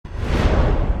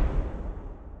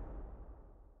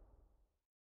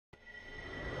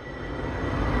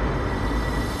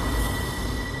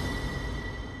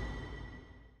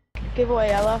giveaway,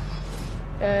 Ella.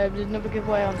 There's another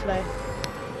giveaway on today.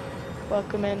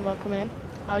 Welcome in, welcome in.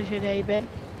 How's your day been?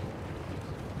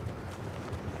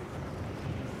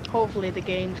 Hopefully the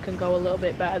games can go a little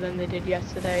bit better than they did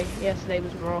yesterday. Yesterday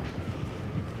was rough.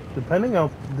 Depending on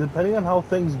how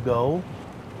things go,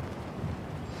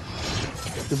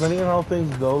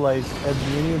 like at the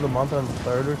beginning of the month on the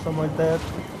 3rd or something like that,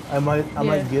 I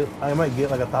might get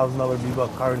like $1,000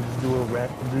 V-Buck card and just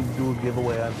do a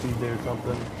giveaway on Tuesday or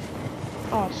something.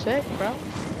 Oh, sick, bro.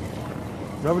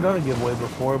 Never done a giveaway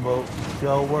before, but see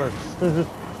how it works.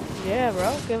 Yeah,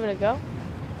 bro, give it a go.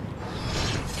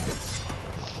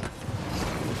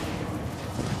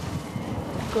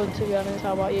 Good, to be honest.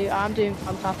 How about you? I'm doing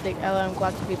fantastic, Ella. I'm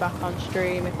glad to be back on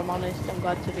stream. If I'm honest, I'm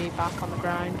glad to be back on the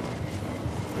grind.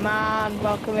 Man,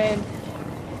 welcome in.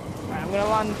 Right, I'm gonna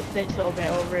land this little bit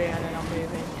over here and then I'm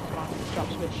moving. Come on, this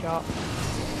drop's a bit short.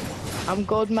 I'm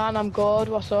good, man. I'm good.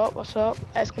 What's up? What's up?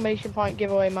 Exclamation point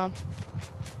giveaway, man.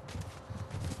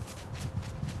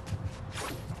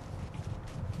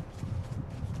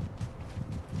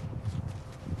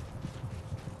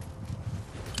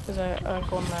 There's a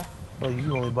gun there. Well, you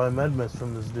can only buy med mist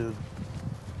from this dude.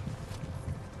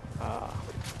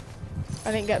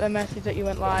 I didn't get the message that you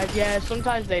went live. Yeah,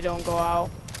 sometimes they don't go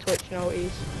out. Twitch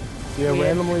notice. Yeah,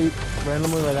 Weird.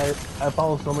 randomly, like I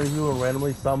follow so many people, and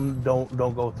randomly some don't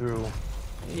go through.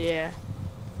 Yeah.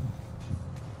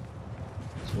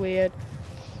 It's weird.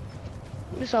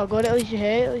 It's all good. At least you're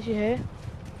here. At least you're here.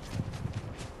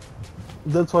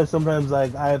 That's why sometimes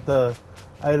like I have to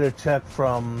check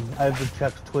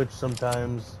Twitch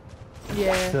sometimes.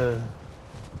 Yeah.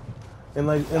 And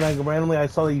randomly I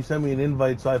saw that you sent me an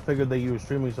invite, so I figured that you were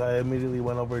streaming, so I immediately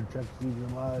went over and checked if you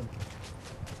were live.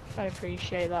 I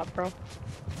appreciate that, bro.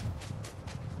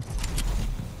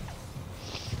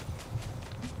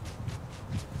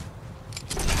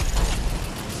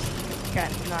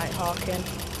 Getting Nighthawk in.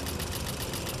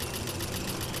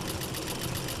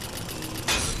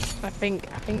 I think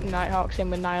Nighthawk's in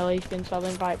with Annihilation, so I'll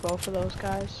invite both of those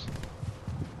guys.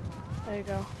 There you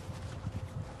go.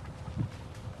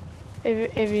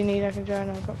 If you need, I can join.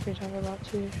 I've got free time for about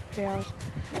 2-3 hours.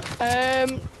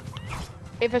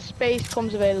 If a space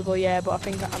comes available, yeah, but I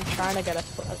think I'm trying to get a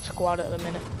squad at the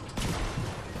minute.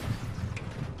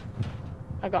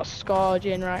 I got Scourge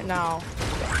in right now.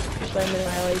 Just letting me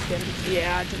Annihilation.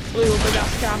 Yeah, I just blew up the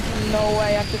gas camp. No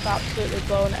way, I've just absolutely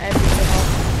blown everything up.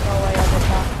 No way I did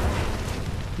that.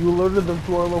 You alerted them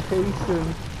to our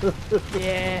location.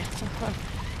 Yeah.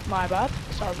 My bad.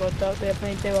 Sorry about that. They have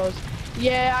many duos.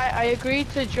 Yeah, I agreed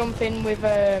to jump in with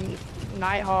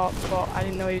Nighthawk, but I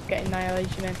didn't know he was getting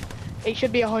Annihilation in. It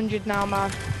should be 100 now,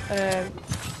 man.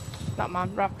 Not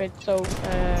man, Rapid. So,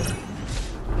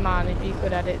 man, if you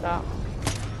could edit that.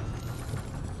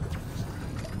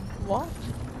 What?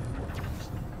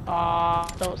 Ah,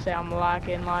 oh, don't say I'm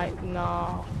lagging. Like,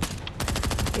 no.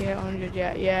 You hit 100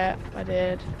 yet? Yeah, I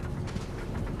did.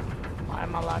 Why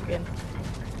am I lagging?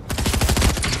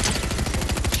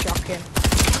 Shocking.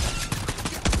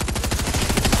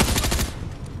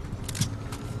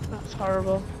 That's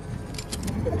horrible.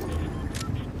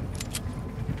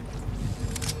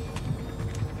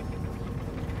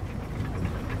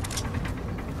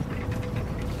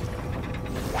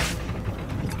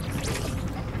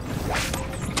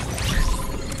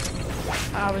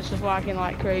 I was just lagging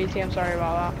like crazy, I'm sorry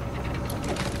about that.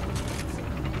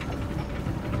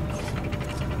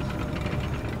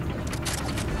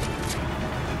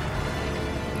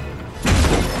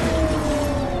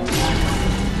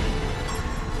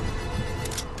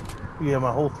 Yeah,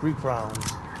 my whole 3 crowns.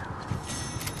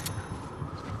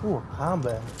 Ooh,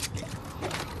 combat.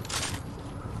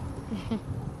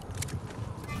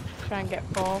 Try and get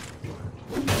 4.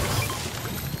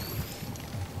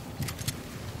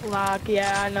 Lag,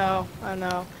 yeah, I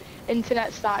know.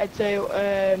 Internet started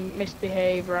to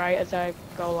misbehave right as I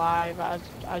go live,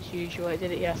 as usual. It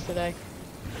did it yesterday.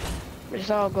 But it's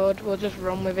all good, we'll just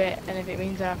run with it, and if it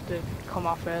means I have to come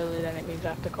off early, then it means I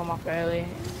have to come off early.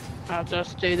 I'll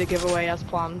just do the giveaway as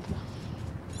planned.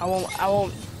 I won't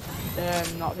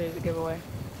not do the giveaway.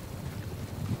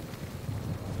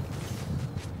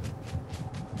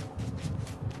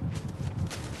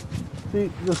 See,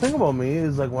 the thing about me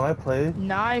is like when I play.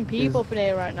 9 people in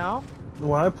here right now.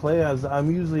 When I play, as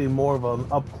I'm usually more of an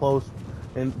up close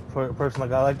and person.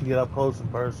 Like I like to get up close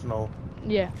and personal.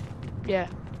 Yeah.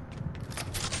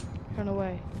 Run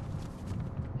away.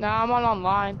 Nah, I'm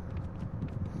online.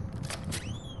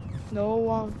 No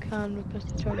one can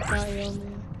request a join party on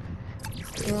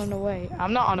the. You're on the way.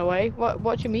 I'm not on the way.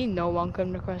 What do you mean no one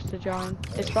can request to join?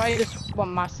 It's probably just one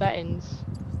of my settings.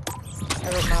 I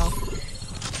don't know.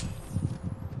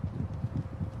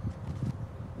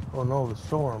 Oh no, the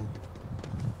storm.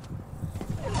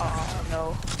 Oh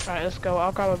no. Right, let's go.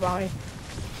 I'll grab a bounty.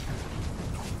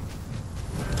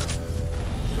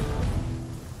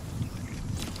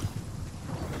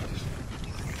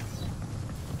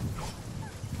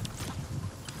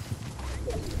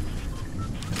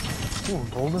 Ooh,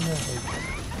 golden egg.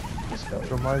 Let's go.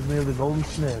 Reminds me of the golden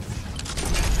snitch.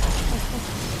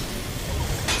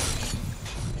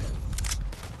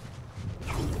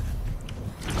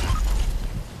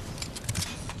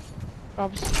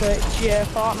 Obviously, yeah,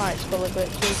 Fortnite's full of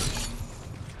glitches.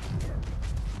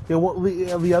 Yeah, well,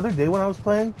 the other day when I was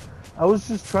playing, I was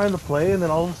just trying to play, and then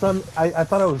all of a sudden, I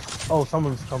thought I was, oh,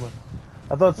 someone's coming.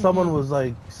 I thought someone was,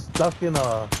 like, stuck in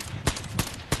a...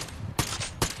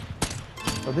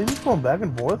 Are they just going back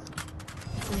and forth?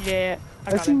 Yeah, I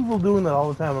I got see him. people doing that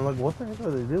all the time. I'm like, what the heck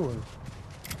are they doing?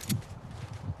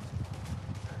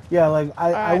 Yeah, like,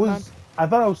 Alright, man. I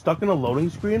thought I was stuck in a loading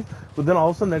screen, but then all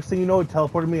of a sudden, next thing you know, it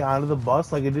teleported me onto the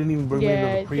bus, like, it didn't even bring me into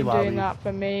Yeah, the it's been doing pre-lobby. that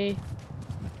for me.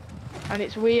 And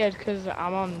it's weird because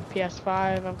I'm on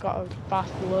PS5, I've got a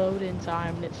fast loading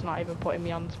time and it's not even putting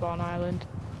me on Spawn Island.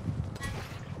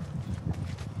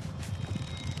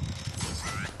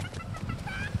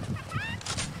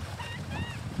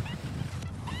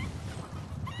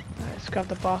 Let's grab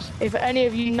the boss. If any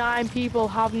of you 9 people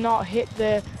have not hit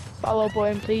the follow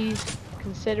button, please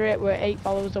consider it. We're 8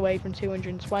 followers away from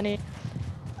 220.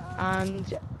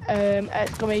 And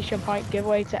exclamation point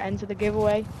giveaway to enter the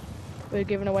giveaway. We're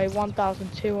giving away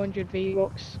 1,200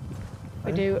 V-Bucks.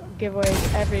 We Right? do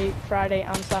giveaways every Friday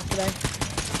and Saturday.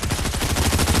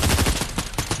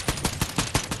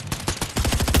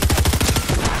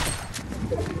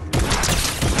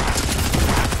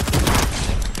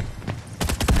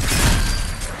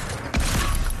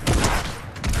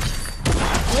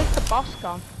 Where's the boss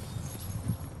gone?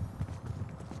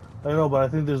 I know, but I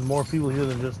think there's more people here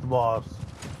than just the boss.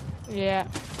 Yeah.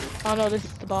 Oh no, this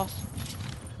is the boss.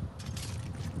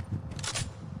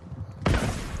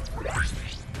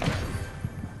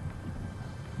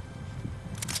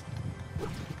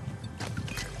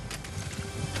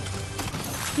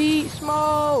 Heat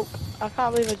smoke! I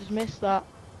can't believe I just missed that.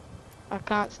 I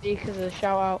can't see because of the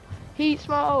shout out. Heat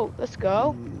smoke! Let's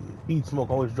go. Heat smoke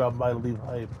always dropping by to leave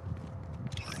hype.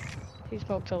 Heat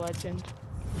smoke's a legend.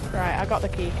 Right, I got the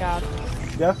key card.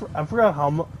 Yeah, I forgot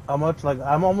how much, like,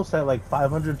 I'm almost at, like,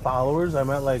 500 followers. I'm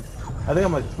at, like, I think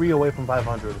I'm, like, 3 away from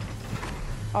 500.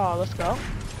 Oh, let's go.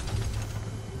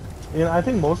 And I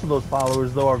think most of those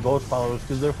followers, though, are ghost followers,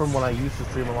 because they're from when I used to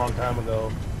stream a long time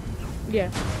ago.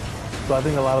 Yeah. So I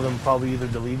think a lot of them probably either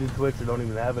deleted Twitch or don't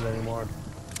even have it anymore.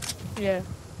 Yeah.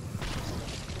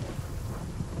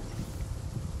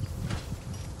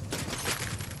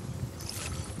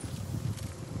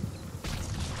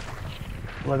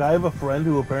 Like, I have a friend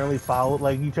who apparently followed,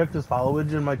 like, he checked his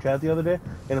followage in my chat the other day,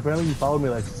 and apparently he followed me,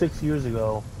 like, 6 years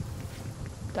ago.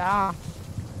 Damn.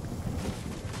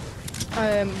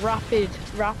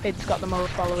 Rapid's got the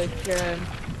most followers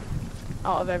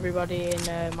out of everybody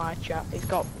in my chat. He's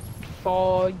got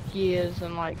 4 years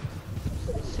and like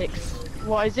 6.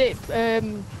 What is it?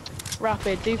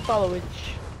 Rapid, do followage.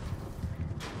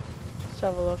 Let's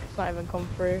have a look. It's not even come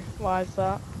through. Why is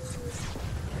that?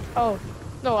 Oh,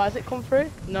 no, has it come through?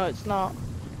 No, it's not.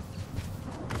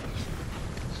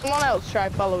 Someone else try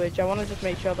followage. I want to just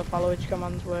make sure the followage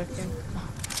command's working.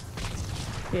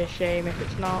 Be a shame if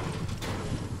it's not.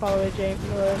 Followage ain't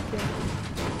working.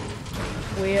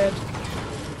 Weird.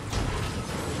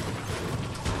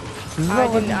 I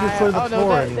didn't. Oh no,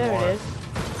 there it is.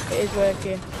 It is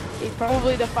working. It's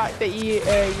probably the fact that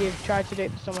you've tried to do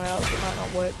it for someone else. It might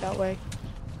not work that way.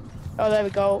 Oh, there we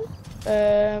go.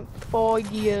 4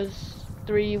 years,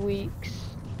 3 weeks.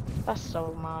 That's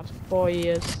so mad. 4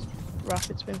 years.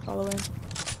 Rapid's been following.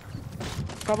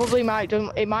 Probably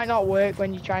it might not work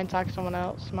when you try and tag someone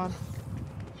else, man.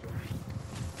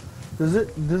 Does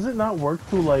it not work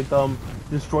to, like,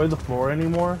 destroy the floor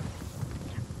anymore?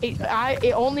 It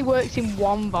only works in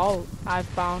one vault, I've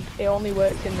found. It only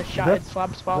works in the shattered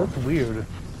slabs vault. That's weird.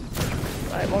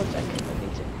 Right, 1 second, I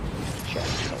need to check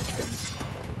something.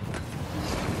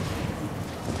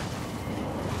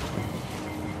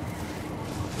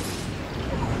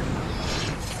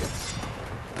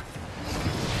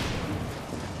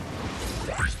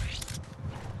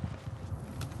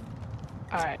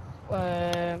 Alright,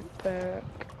 perk.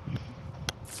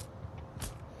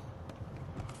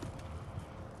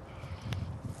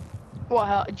 What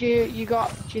hell? Do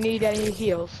you need any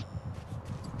heals?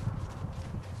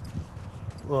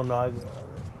 Well, no,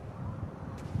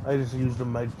 I just used a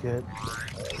med kit.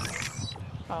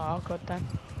 Oh, good then.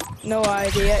 No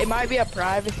idea. It might be a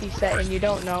privacy setting. You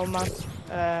don't know, man.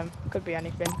 Could be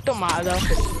anything. Don't matter though.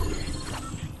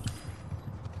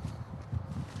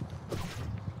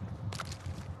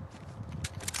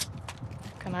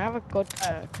 Can I have a good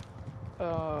perk?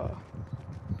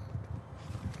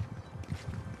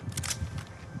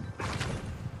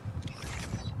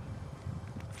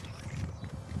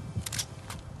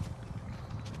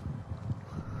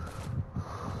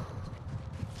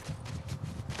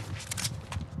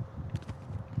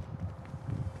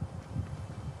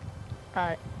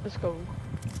 Alright, let's go.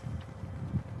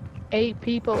 8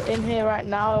 people in here right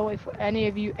now. If any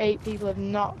of you 8 people have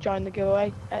not joined the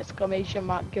giveaway, exclamation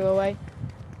mark giveaway,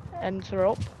 enter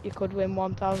up, you could win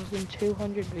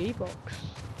 1,200 V-Bucks.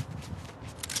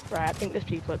 Right, I think there's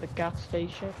people at the gas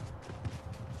station.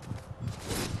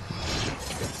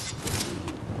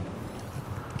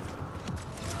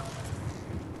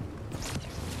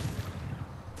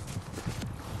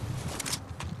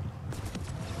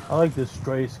 I like this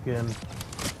stray skin.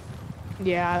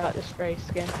 Yeah, I like the spray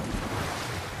skin.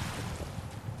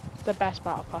 It's the best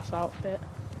battle pass outfit.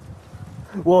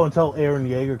 Well, until Aaron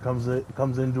Yeager comes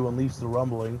in to unleash the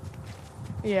rumbling.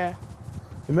 Yeah.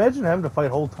 Imagine having to fight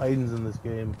whole titans in this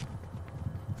game.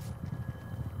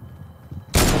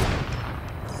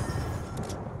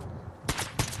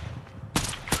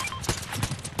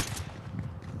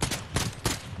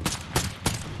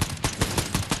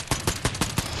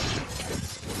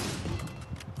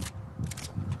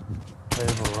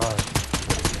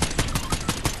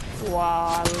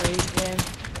 Wow, leaving.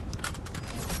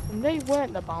 And they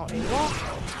weren't the bounty. What?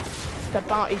 The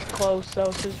bounty's close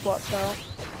though, so just watch out.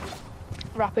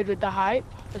 Rapid with the hype.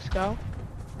 Let's go.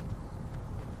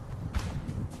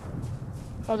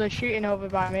 Oh, they're shooting over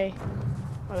by me.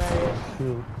 Oh, there he is.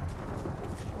 Shoot.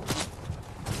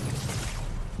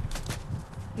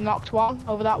 Knocked one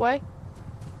over that way.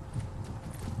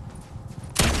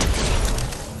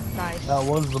 Nice. That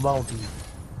was the bounty.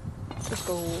 Let's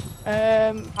go.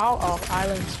 Out of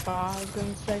Island Spa, I was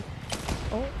gonna say.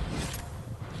 Oh.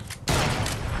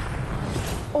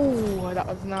 Oh, that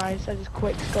was nice. I just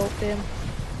quick scoped him.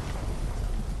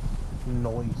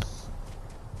 Nice.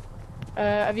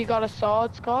 Have you got a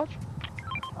sword, Scotch?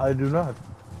 I do not.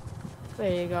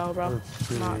 There you go, bro. Let's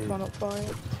see. Marked one up for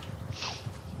you.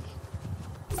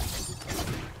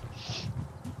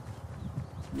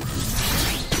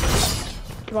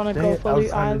 Do you want to go for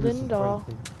Loot Island or?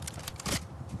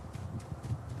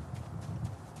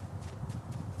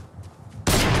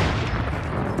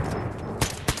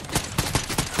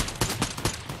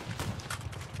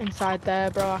 Inside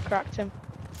there, bro. I cracked him.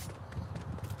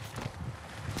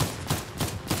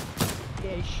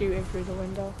 Yeah, he's shooting through the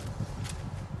window.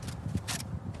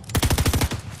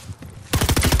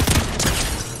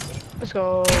 Let's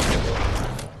go.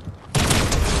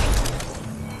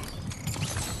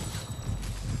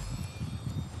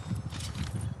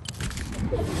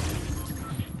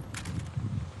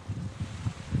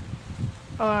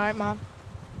 Alright, man.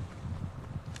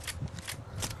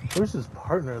 Where's his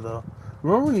partner, though?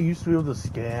 Remember when you used to be able to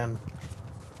scan?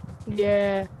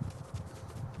 Yeah.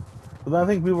 But I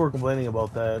think people were complaining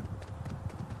about that.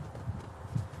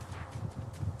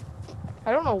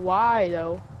 I don't know why,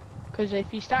 though. Because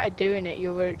if you started doing it,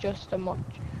 you were just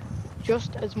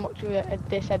as much of a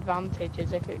disadvantage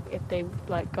as if they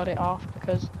like got it off,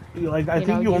 because Like I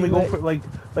think you only go for like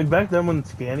back then when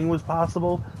scanning was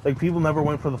possible. Like people never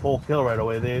went for the full kill right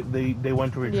away. They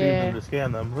went to retrieve them to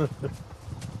scan them.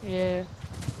 Yeah.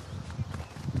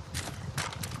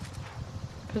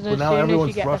 Because But as now soon as you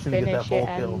everyone's get the rushing to get that finish, full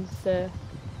it kill. ends the.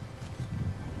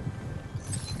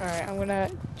 Alright, I'm gonna.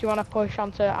 Do you want to push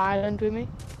onto the island with me?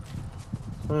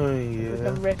 Oh We yeah.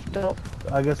 can rift up.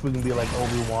 I guess we can be like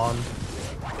Obi-Wan.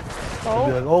 Oh.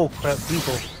 Be like, oh crap,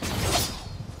 people.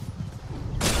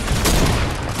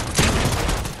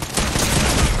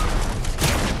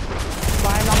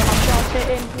 Why none of my shots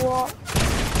hitting? What?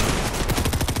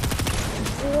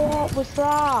 What was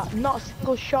that? Not a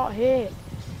single shot hit.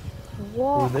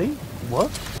 What? Were they? What?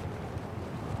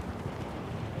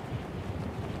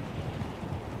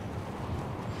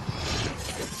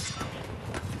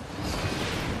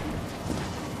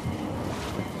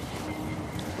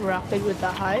 Rapid with the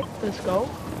hype. Let's go.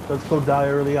 Let's go die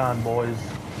early on, boys.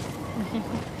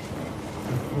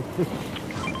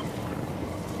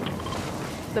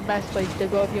 The best place to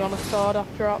go if you want a sword off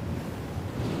drop.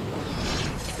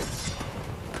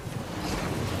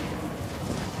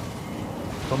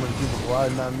 So many people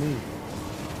gliding on me.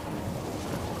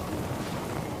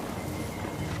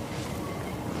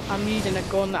 I'm using a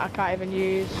gun that I can't even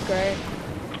use. Great.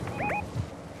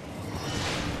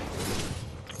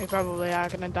 We probably are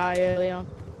gonna die early on.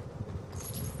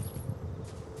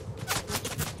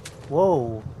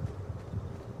 Whoa.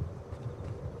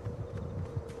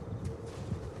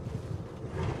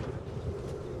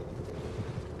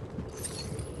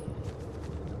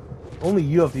 Only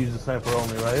you have to use the sniper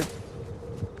only, right?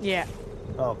 Yeah.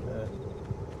 Okay.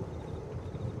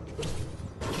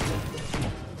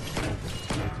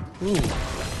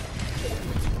 Ooh.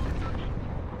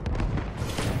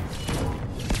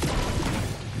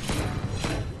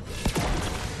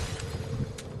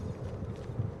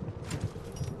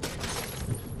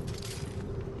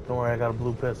 Don't worry, I got a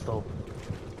blue pistol.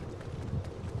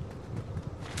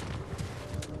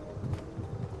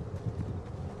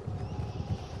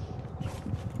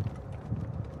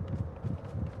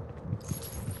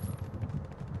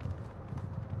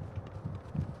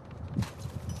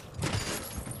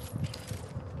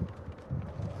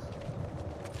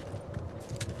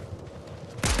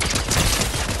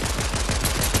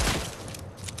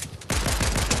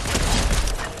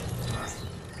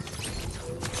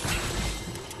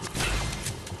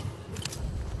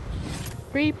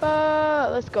 Reaper!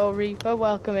 Let's go, Reaper.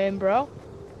 Welcome in, bro.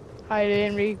 How you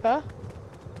doing, Reaper?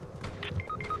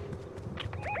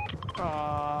 Oh,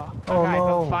 I Oh can't even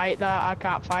no. fight that. I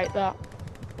can't fight that.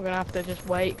 We're gonna have to just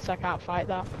wait, because I can't fight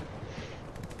that.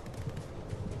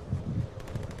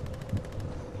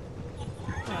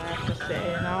 I have to sit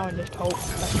here now and just hope that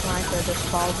sniper just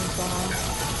falls into my hand.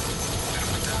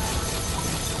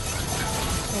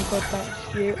 I'm good,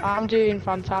 thanks you. I'm doing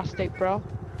fantastic, bro.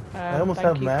 I almost Thank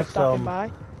have you for max stopping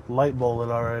by. light bullets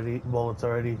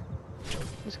already.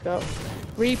 Let's go.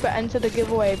 Reaper, enter the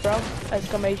giveaway, bro.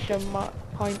 Exclamation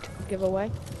point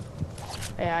giveaway.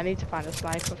 Yeah, I need to find a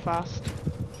sniper fast.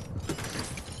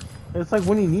 It's like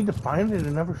when you need to find it,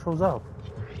 it never shows up.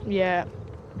 Yeah,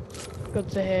 good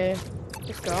to hear.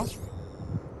 Let's go.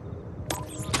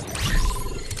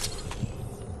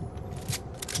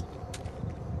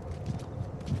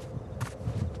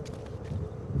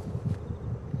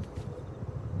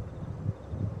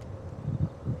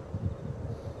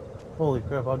 Holy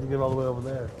crap, how'd you get all the way over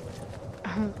there?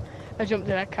 I jumped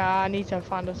in a car. I need to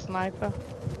find a sniper.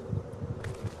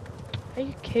 Are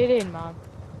you kidding, man?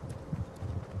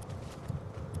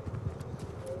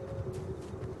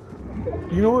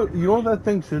 You know what that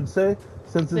thing should say?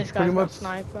 Since This it's pretty guy's got much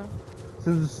sniper.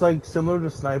 since it's like similar to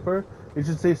sniper, it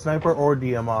should say sniper or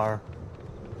DMR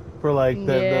for like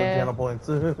the Yeah. channel points.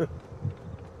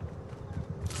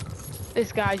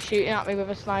 This guy's shooting at me with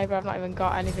a sniper. I've not even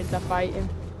got anything to fight him.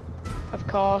 Of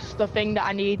course, the thing that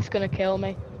I need's gonna kill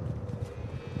me.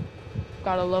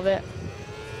 Gotta love it.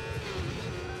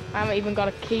 I haven't even got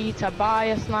a key to buy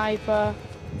a sniper.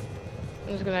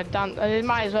 I'm just gonna dance. It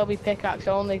might as well be pickaxe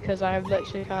only because I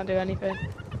literally can't do anything.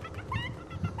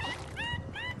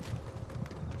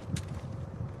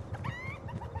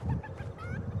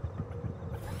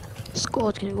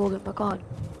 Squad, can you go get my gun?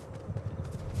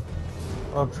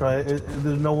 I'll try it.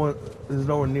 There's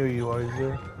nowhere near you, are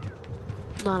you?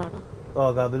 No.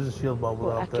 Oh god, there's a shield bubble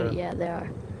Well, out actually, there. yeah, there are.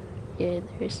 Yeah,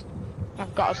 there is.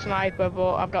 I've got a sniper,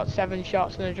 but I've got 7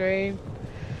 shots in a dream.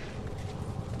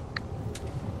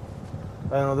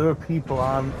 I know there are people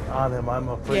on him. I'm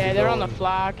afraid. Yeah, to they're go on the and-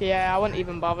 flag. Yeah, I wouldn't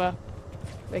even bother.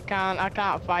 I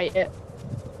can't fight it.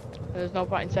 There's no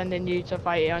point in sending you to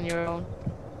fight it on your own.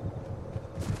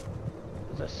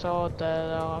 There's a sword there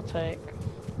though, I'll take.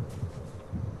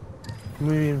 I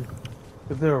mean,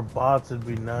 if there were bots, it'd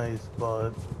be nice,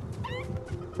 but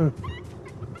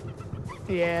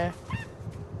Yeah.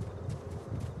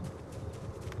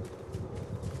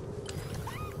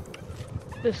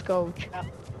 Let's go, chat.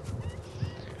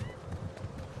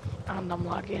 And I'm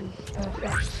lagging.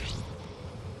 Perfect.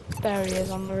 There he is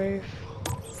on the roof.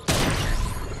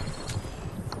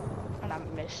 And I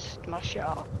missed my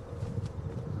shot.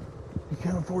 you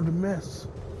can't afford to miss.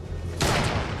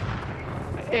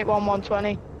 Hit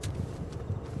 120.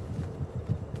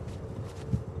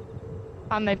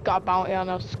 And they've got a bounty on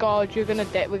us. Scourge, you're gonna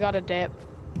dip. We got a dip.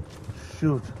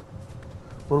 Shoot.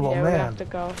 What about Yeah, we're gonna man? have to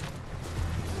go.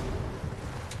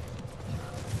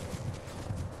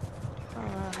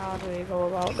 How do we go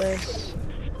about this?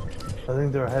 I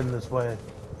think they're heading this way.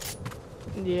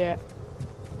 Yeah.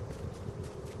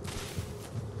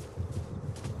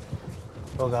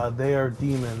 Oh god, they are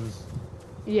demons.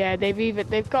 Yeah,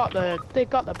 they've got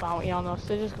the bounty on us.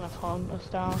 They're just gonna hunt us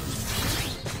down.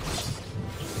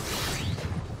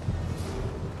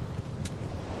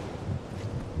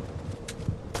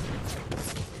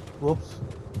 Whoops.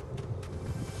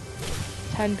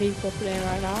 10 people playing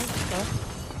right now. So.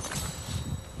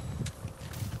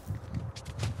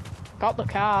 Got the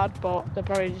card, but they're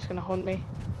probably just gonna hunt me.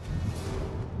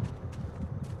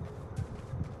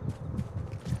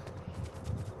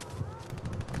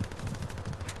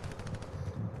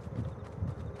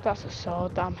 That's a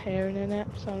sword that I'm hearing in it,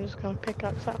 so I'm just gonna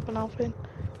pickaxe that for nothing.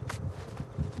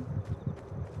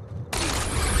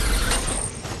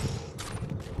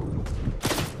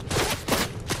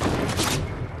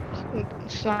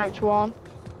 Sniped one.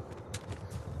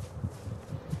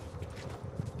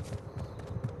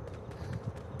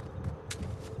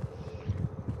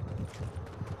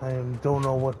 Don't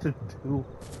know what to do.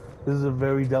 This is a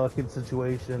very delicate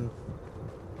situation.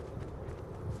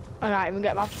 I can't even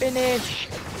get my finish.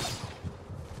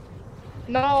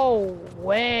 No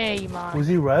way, man. Was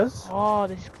he res? Oh,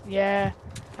 this, yeah.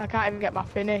 I can't even get my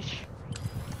finish.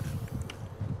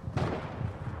 I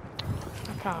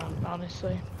can't,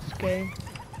 honestly. This game.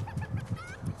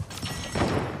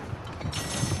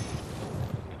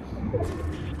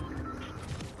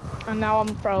 And now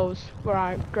I'm froze.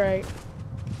 Right, great.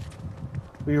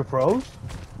 But you're froze?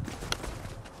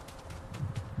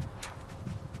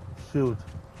 Shoot.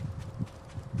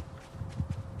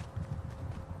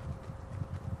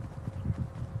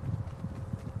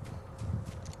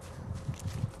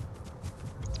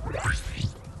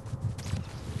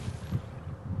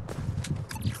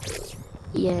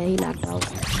 Yeah, he lagged out.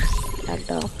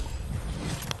 Lagged out.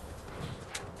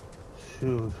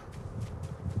 Shoot.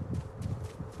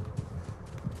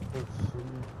 Let's see.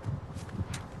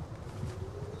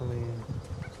 I mean...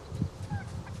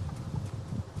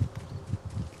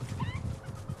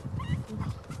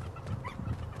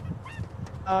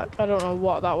 I don't know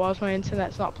what that was. My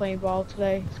internet's not playing ball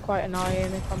today. It's quite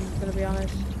annoying, if I'm gonna be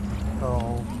honest.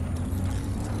 Oh.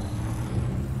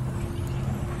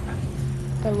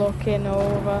 They're looking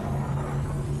over.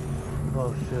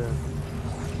 Oh shit.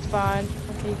 It's fine.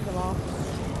 I'll keep them off.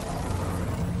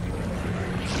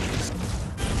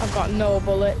 I've got no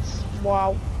bullets.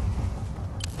 Wow.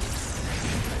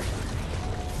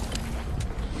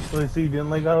 So you see you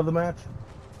didn't leg out of the match?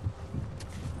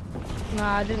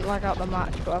 Nah, I didn't lag out the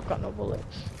match, but I've got no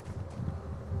bullets.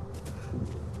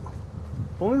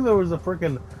 If only there was a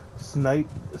freaking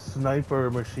sniper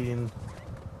machine.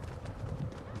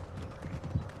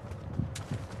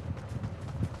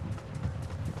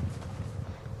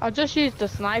 I'll just use the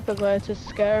sniper glare to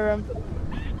scare them.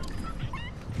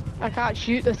 I can't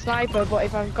shoot the sniper, but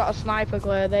if I've got a sniper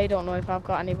glare, they don't know if I've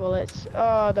got any bullets.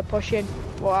 Oh, they're pushing.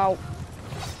 Wow.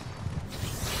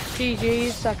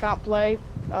 GG's, I can't play.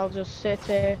 I'll just sit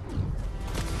here.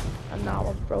 And now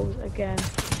I'm froze again.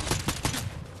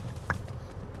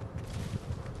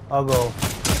 I'll go.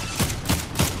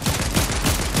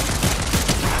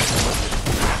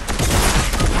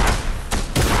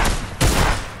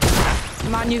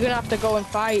 Man, you're gonna have to go and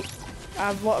fight.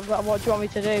 What do you want me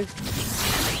to do?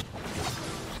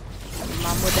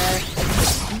 Man, we're there.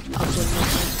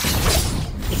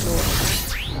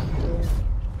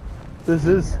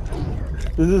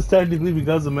 This is technically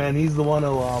because of man. He's the one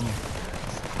who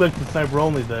clicked the sniper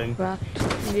only thing. Cracked.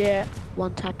 Yeah.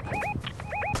 One tap.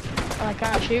 I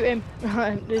can't shoot him.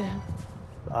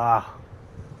 Ah.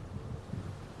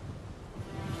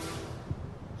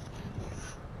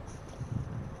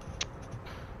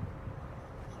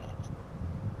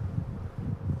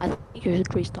 I think you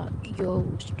should restart your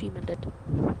stream and it.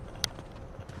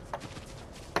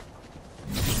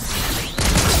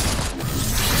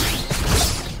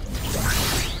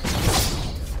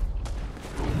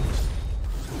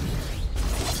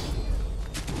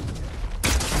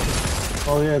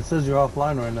 Oh yeah, it says you're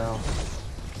offline right now.